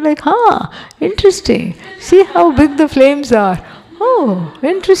much. They were like, interesting. See how big the flames are. Oh,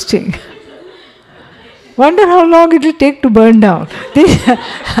 interesting. Wonder how long it will take to burn down.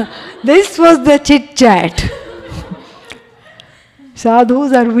 This was the chit-chat.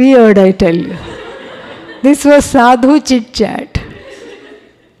 Sadhus are weird, I tell you. This was sadhu chit-chat.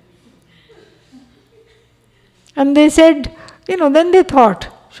 And they said, then they thought,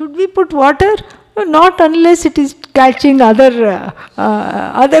 should we put water? No, not unless it is catching other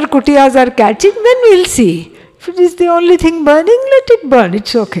kutiyas are catching, then we'll see. If it is the only thing burning, let it burn,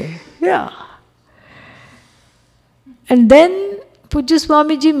 it's okay. Yeah. And then Pujya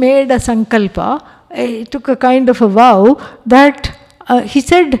Swamiji made a sankalpa, he took a kind of a vow that he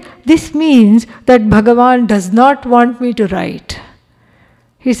said, this means that Bhagavan does not want me to write.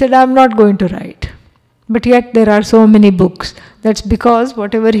 He said, I'm not going to write. But yet there are so many books. That's because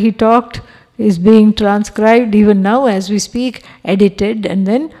whatever he talked is being transcribed even now as we speak, edited and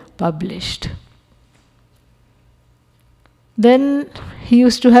then published. Then he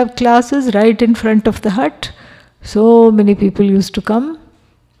used to have classes right in front of the hut. So many people used to come.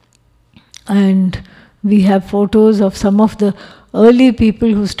 And we have photos of some of the early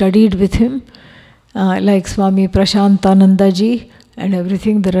people who studied with him, like Swami Prashantananda ji and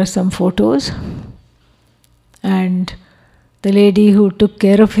everything. There are some photos. And the lady who took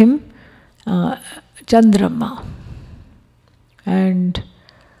care of him, Chandramma. And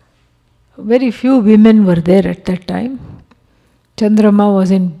very few women were there at that time. Chandramma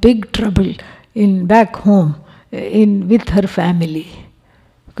was in big trouble back home with her family,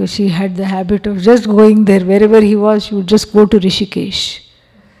 because she had the habit of just going there. Wherever he was, she would just go to Rishikesh,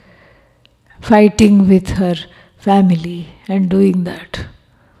 fighting with her family and doing that.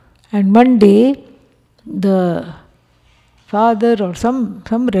 And one day, the father or some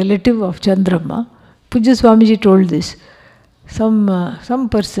relative of Chandramma, Pujya Swamiji told this, some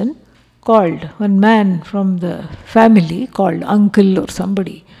person called, one man from the family called, uncle or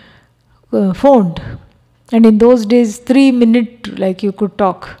somebody, phoned. And in those days, 3-minute, like you could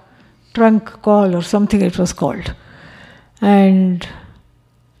talk, trunk call or something it was called. And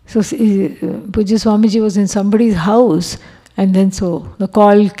so Pujya Swamiji was in somebody's house, and then so the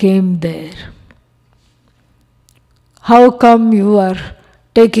call came there. How come you are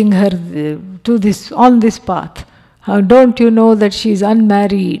taking her on this path? Don't you know that she is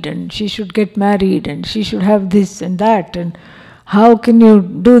unmarried and she should get married and she should have this and that? And how can you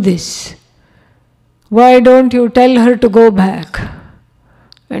do this? Why don't you tell her to go back?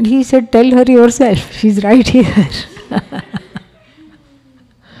 And he said, tell her yourself. She's right here.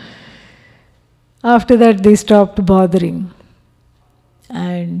 After that, they stopped bothering.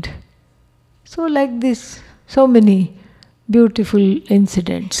 And so like this, so many beautiful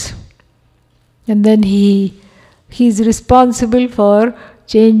incidents. And then he's responsible for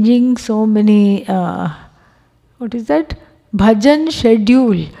changing so many, bhajan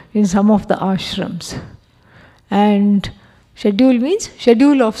schedule in some of the ashrams. And schedule means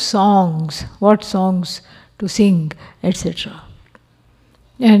schedule of songs, what songs to sing, etc.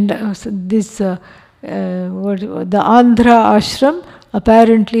 And the Andhra ashram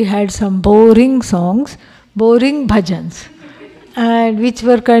apparently had some boring songs, boring bhajans, and which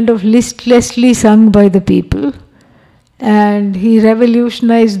were kind of listlessly sung by the people. And he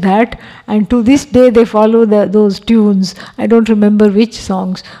revolutionized that, and to this day they follow those tunes. I don't remember which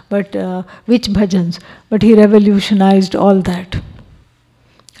songs, but which bhajans, but he revolutionized all that.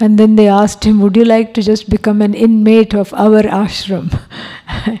 And then they asked him, would you like to just become an inmate of our ashram?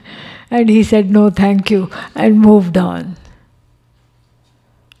 And he said, no, thank you, and moved on.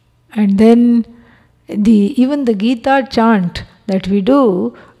 And then even the Gita chant that we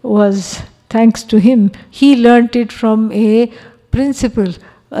do was thanks to him. He learnt it from a principal,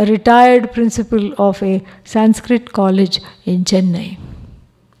 a retired principal of a Sanskrit college in Chennai.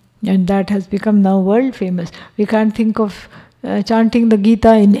 And that has become now world famous. We can't think of chanting the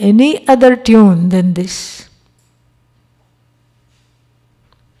Gita in any other tune than this.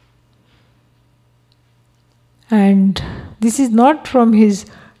 And this is not from his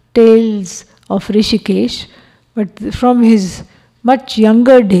tales of Rishikesh, but from his much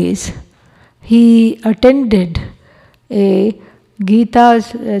younger days. He attended a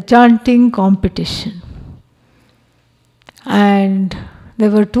Gita chanting competition. And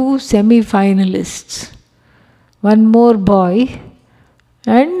there were 2 semi-finalists. One more boy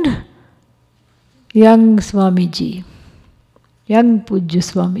and young Swamiji, young Pujya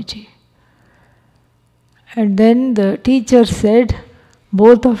Swamiji. And then the teacher said,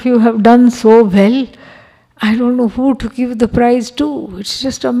 both of you have done so well. I don't know who to give the prize to. It's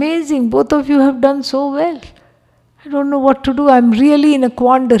just amazing. Both of you have done so well. I don't know what to do. I'm really in a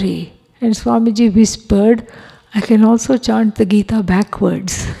quandary. And Swamiji whispered, I can also chant the Gita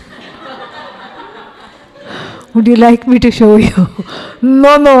backwards. Would you like me to show you?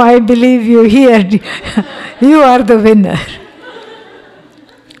 No, I believe you here. You are the winner.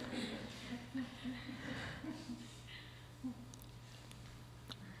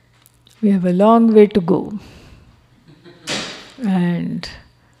 We have a long way to go. And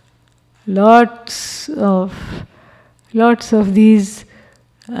lots of these,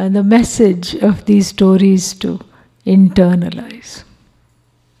 the message of these stories to internalize.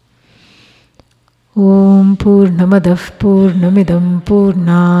 Om Purnamadav Purnamidam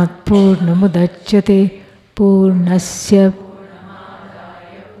Purnat Purnamudachyate Purnasya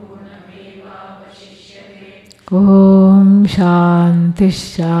Om Shanti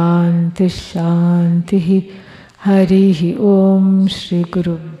Shanti Shanti Harihi Om Shri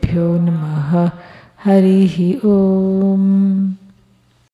Gurubhyo Namaha Harihi Om.